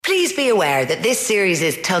Please be aware that this series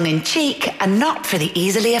is tongue-in-cheek and not for the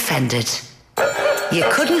easily offended. You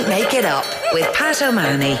couldn't make it up with Pat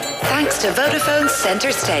O'Mahony, thanks to Vodafone's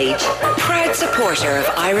Centre Stage, proud supporter of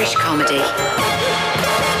Irish comedy.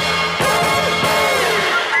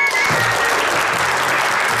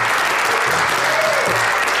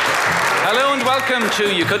 Hello and welcome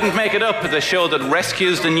to You Couldn't Make It Up, the show that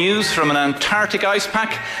rescues the news from an Antarctic ice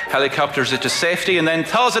pack, helicopters it to safety, and then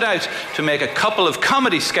thaws it out to make a couple of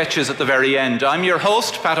comedy sketches at the very end. I'm your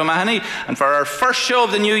host, Pat O'Mahony, and for our first show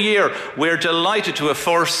of the new year, we're delighted to have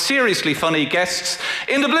four seriously funny guests.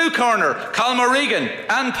 In the blue corner, Colm O'Regan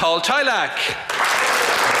and Paul Tylak.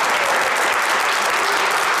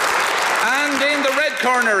 And in the red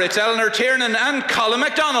corner, it's Eleanor Tiernan and Colin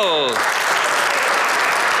MacDonald.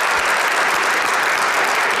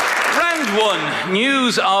 Round one,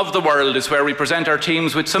 News of the World, is where we present our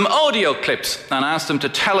teams with some audio clips and ask them to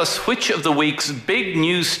tell us which of the week's big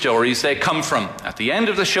news stories they come from. At the end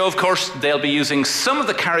of the show, of course, they'll be using some of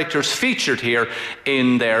the characters featured here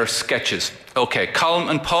in their sketches. OK, Colm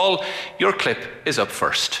and Paul, your clip is up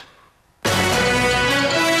first.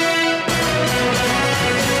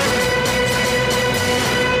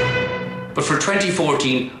 But for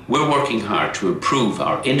 2014, we're working hard to improve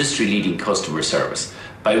our industry-leading customer service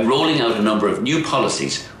by rolling out a number of new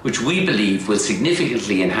policies which we believe will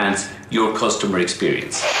significantly enhance your customer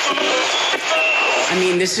experience. I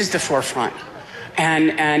mean, this is the forefront.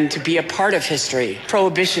 And to be a part of history,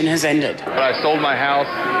 prohibition has ended. I sold my house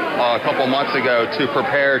a couple months ago to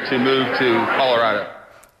prepare to move to Colorado.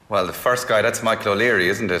 Well, the first guy, that's Michael O'Leary,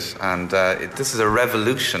 isn't it? And this is a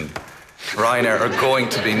revolution. Ryanair are going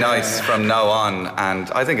to be nice from now on,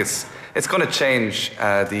 and I think it's going to change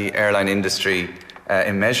the airline industry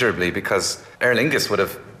immeasurably, because Aer Lingus would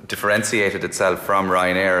have differentiated itself from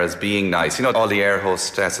Ryanair as being nice. You know, all the air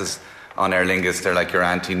hostesses on Aer Lingus, they're like your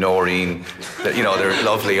Auntie Noreen, you know, they're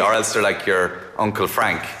lovely, or else they're like your Uncle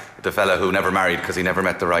Frank, the fella who never married because he never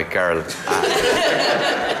met the right girl.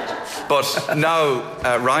 But now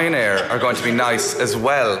Ryanair are going to be nice as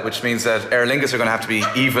well, which means that Aer Lingus are going to have to be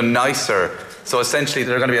even nicer. So essentially,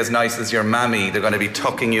 they're going to be as nice as your mammy. They're going to be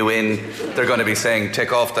tucking you in. They're going to be saying,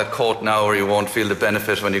 take off that coat now or you won't feel the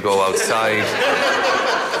benefit when you go outside.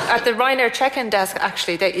 At the Ryanair check-in desk,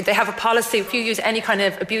 actually, they have a policy. If you use any kind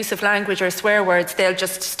of abusive language or swear words, they'll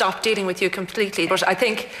just stop dealing with you completely. But I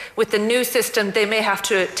think with the new system, they may have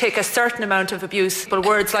to take a certain amount of abuse. But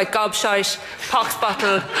words like gobshite, pox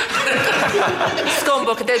bottle,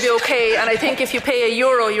 scumbucket, they'll be okay. And I think if you pay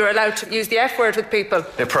 €1, you're allowed to use the F word with people.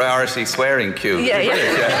 A priority swearing queue.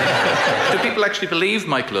 Yeah. Do people actually believe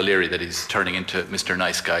Michael O'Leary that he's turning into Mr.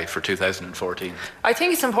 Nice Guy for 2014? I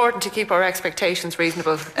think it's important to keep our expectations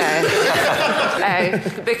reasonable.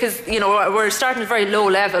 Because, you know, we're starting at a very low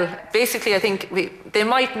level. Basically, I think they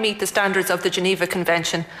might meet the standards of the Geneva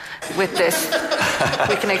Convention with this.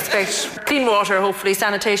 We can expect clean water, hopefully,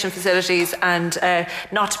 sanitation facilities, and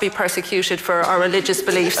not to be persecuted for our religious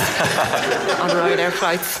beliefs on the Ryanair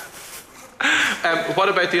flights. What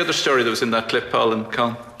about the other story that was in that clip, Paul and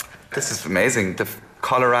Colm? This is amazing.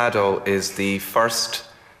 Colorado is the first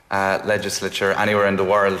legislature anywhere in the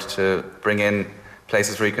world to bring in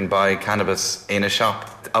places where you can buy cannabis in a shop.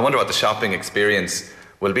 I wonder what the shopping experience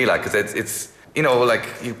will be like, because it's you know, like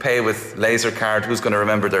you pay with laser card, who's going to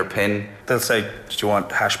remember their PIN? They'll say, do you want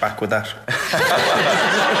hashback with that?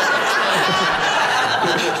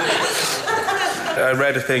 I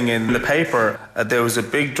read a thing in the paper, there was a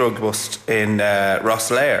big drug bust in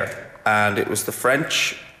Rosslare, and it was the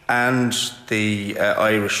French and the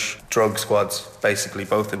Irish drug squads basically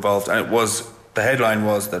both involved, and the headline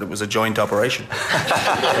was that it was a joint operation.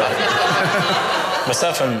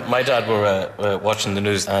 Myself and my dad were watching the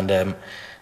news, and